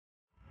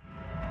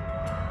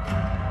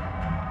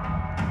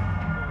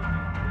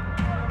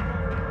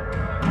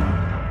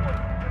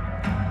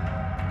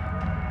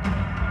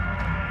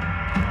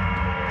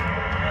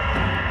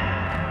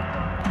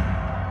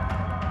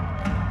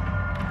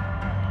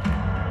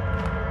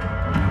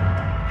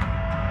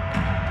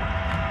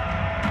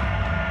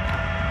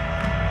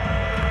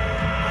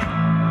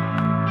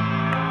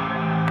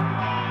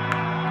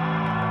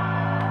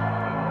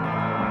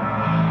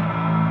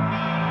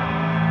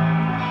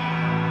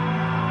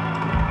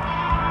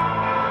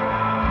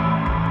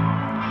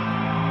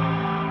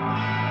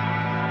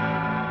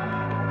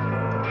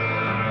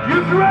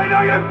Train,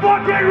 are you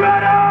fucking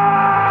ready?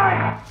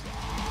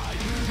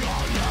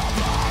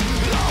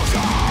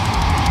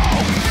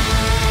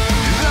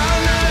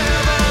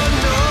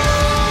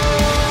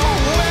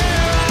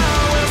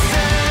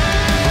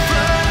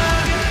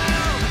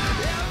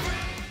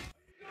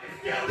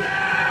 Still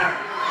there?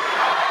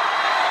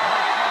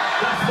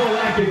 That's more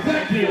like it,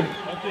 thank you.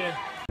 Okay.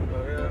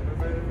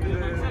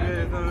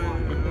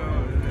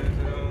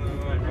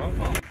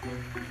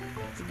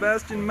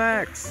 Sebastian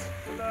Max.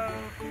 Hello.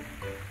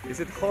 Is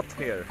it hot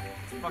here?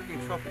 It's fucking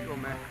tropical,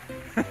 man.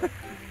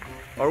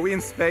 Are we in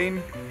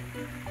Spain?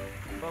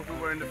 But we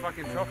were in the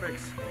fucking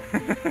tropics.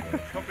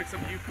 Tropics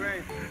of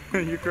Ukraine.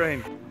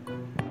 Ukraine.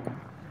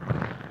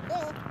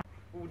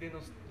 Oh,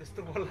 det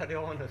strålar i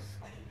anus.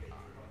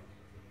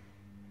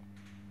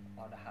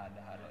 Ja, det här.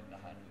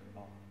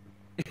 Ja.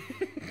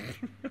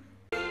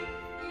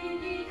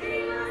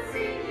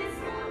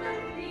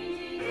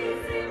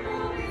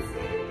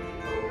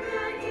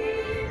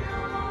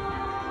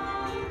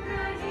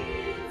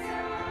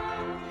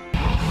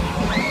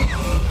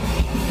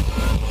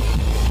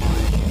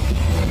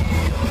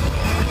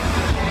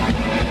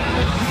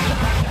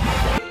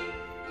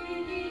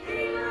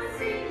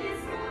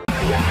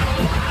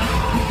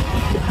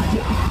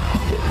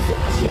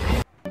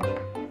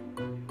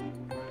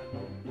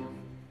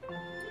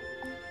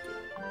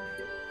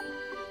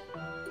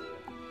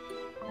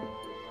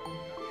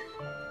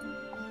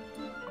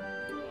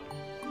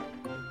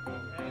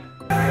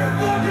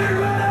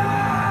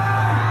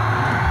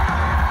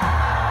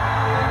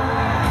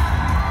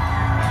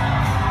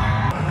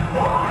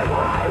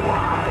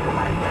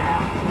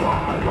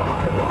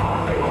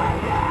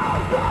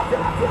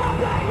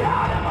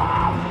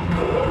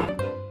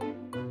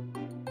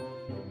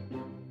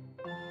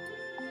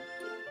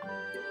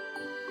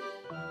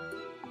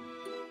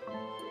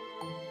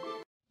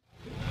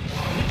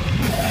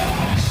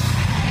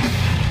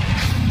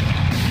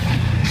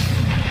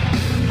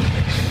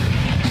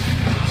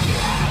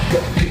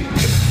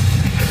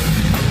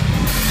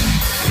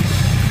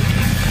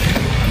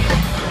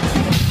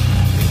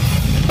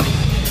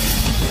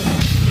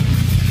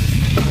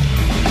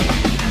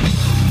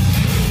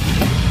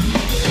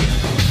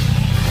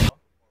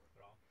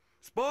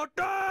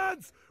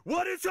 Spartans!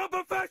 What is your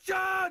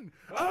profession?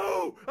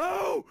 Oh!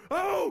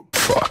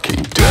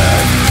 Fucking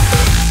dead.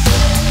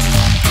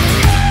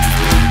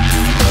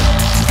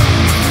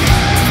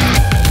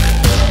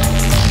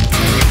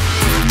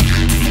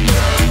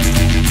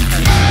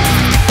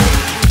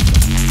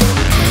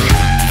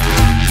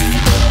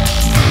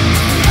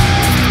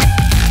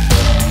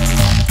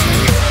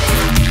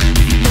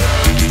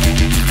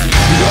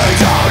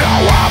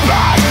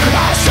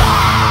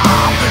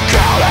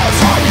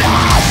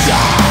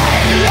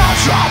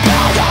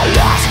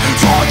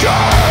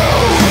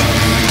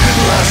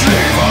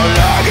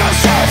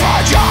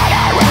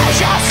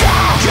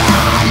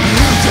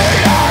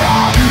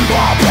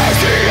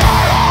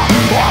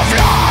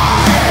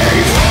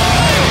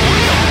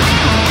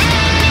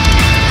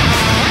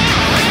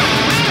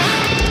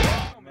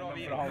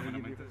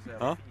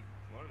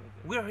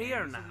 We're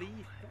here now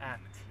at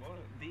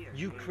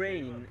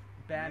Ukraine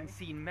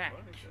Benzine Mac.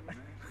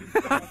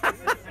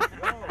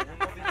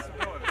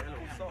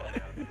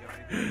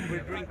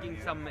 We're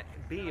drinking some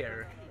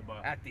beer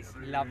at this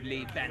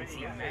lovely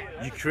Benzine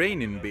Mac.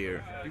 Ukrainian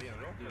beer.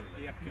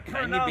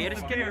 Ukrainian beer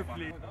is good.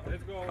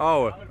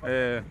 Oh,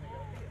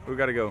 we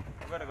gotta go.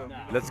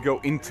 Let's go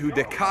into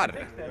the car.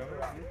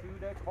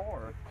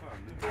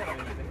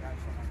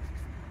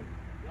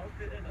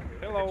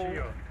 Hello.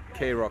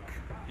 K-Rock.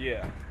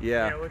 Yeah.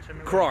 Yeah.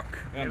 Krock.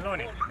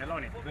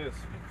 Meloni. This.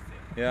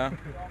 Yeah.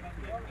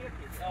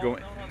 Go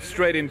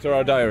straight into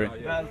our diary.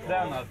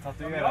 Vältränad,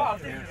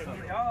 tatuerad.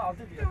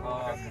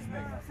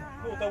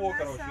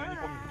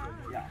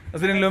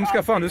 Alltså din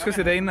lumska fan, du ska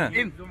sitta inne.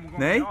 In.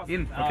 Nej?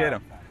 In. Okej då.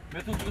 Men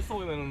jag tror inte du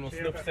såg den någon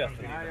snuppsätt.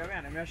 Nej, jag vet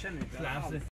inte, men jag känner inte.